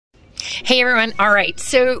Hey everyone, all right,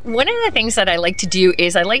 so one of the things that I like to do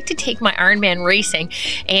is I like to take my Ironman racing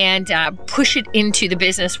and push it into the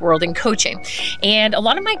business world and coaching. And a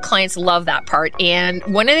lot of my clients love that part. And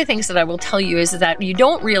one of the things that I will tell you is that you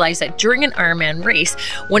don't realize that during an Ironman race,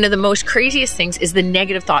 one of the most craziest things is the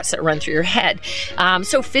negative thoughts that run through your head.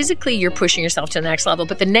 So physically you're pushing yourself to the next level,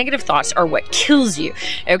 but the negative thoughts are what kills you.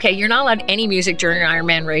 Okay, you're not allowed any music during an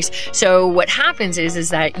Ironman race. So what happens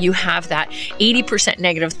is that you have that 80%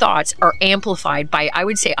 negative thoughts are amplified by, I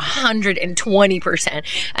would say, 120%,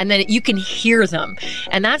 and then you can hear them.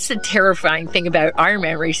 And that's the terrifying thing about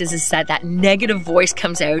Ironman races, is that that negative voice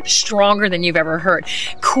comes out stronger than you've ever heard.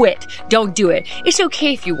 Quit. Don't do it. It's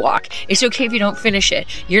okay if you walk. It's okay if you don't finish it.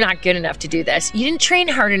 You're not good enough to do this. You didn't train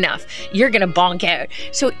hard enough. You're going to bonk out.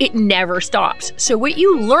 So it never stops. So what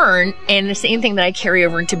you learn, and the same thing that I carry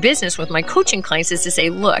over into business with my coaching clients, is to say,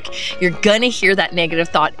 look, you're going to hear that negative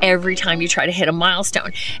thought every time you try to hit a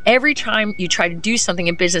milestone. Every time you try to do something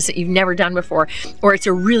in business that you've never done before, or it's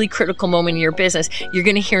a really critical moment in your business, you're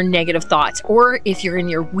going to hear negative thoughts. Or if you're in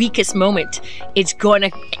your weakest moment, it's going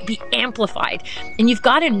to be amplified. And you've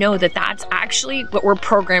got to know that that's actually what we're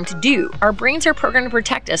programmed to do. Our brains are programmed to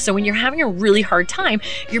protect us. So when you're having a really hard time,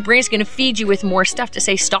 your brain's going to feed you with more stuff to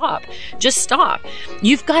say, stop, just stop.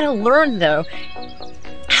 You've got to learn, though,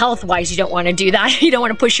 health-wise, you don't want to do that. You don't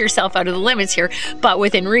want to push yourself out of the limits here, but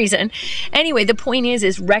within reason. Anyway, the point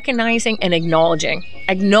is recognizing and acknowledging.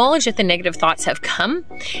 Acknowledge that the negative thoughts have come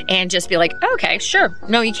and just be like, okay, sure.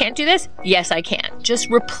 No, you can't do this? Yes, I can. Just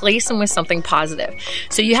replace them with something positive.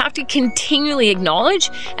 So you have to continually acknowledge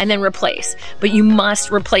and then replace, but you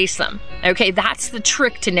must replace them. Okay, that's the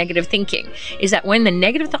trick to negative thinking, is that when the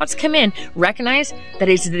negative thoughts come in, recognize that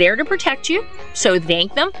it's there to protect you. So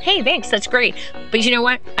thank them. Hey, thanks, that's great. But you know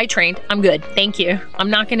what? I trained. I'm good. Thank you.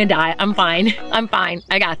 I'm not going to die. I'm fine. I'm fine.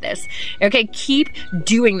 I got this. Okay, keep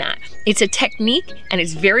doing that. It's a technique and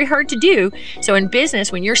it's very hard to do. So in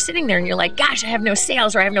business, when you're sitting there and you're like, gosh, I have no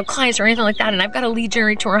sales, or I have no clients or anything like that, and I've got a lead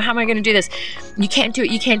generator, how am I going to do this? You can't do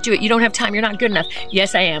it. You can't do it. You don't have time. You're not good enough.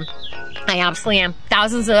 Yes, I am. I absolutely am.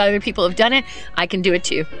 Thousands of other people have done it. I can do it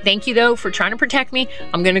too. Thank you, though, for trying to protect me.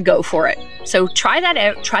 I'm going to go for it. So try that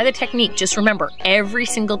out. Try the technique. Just remember, every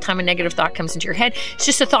single time a negative thought comes into your head, it's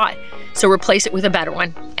just a thought. So replace it with a better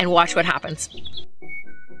one and watch what happens.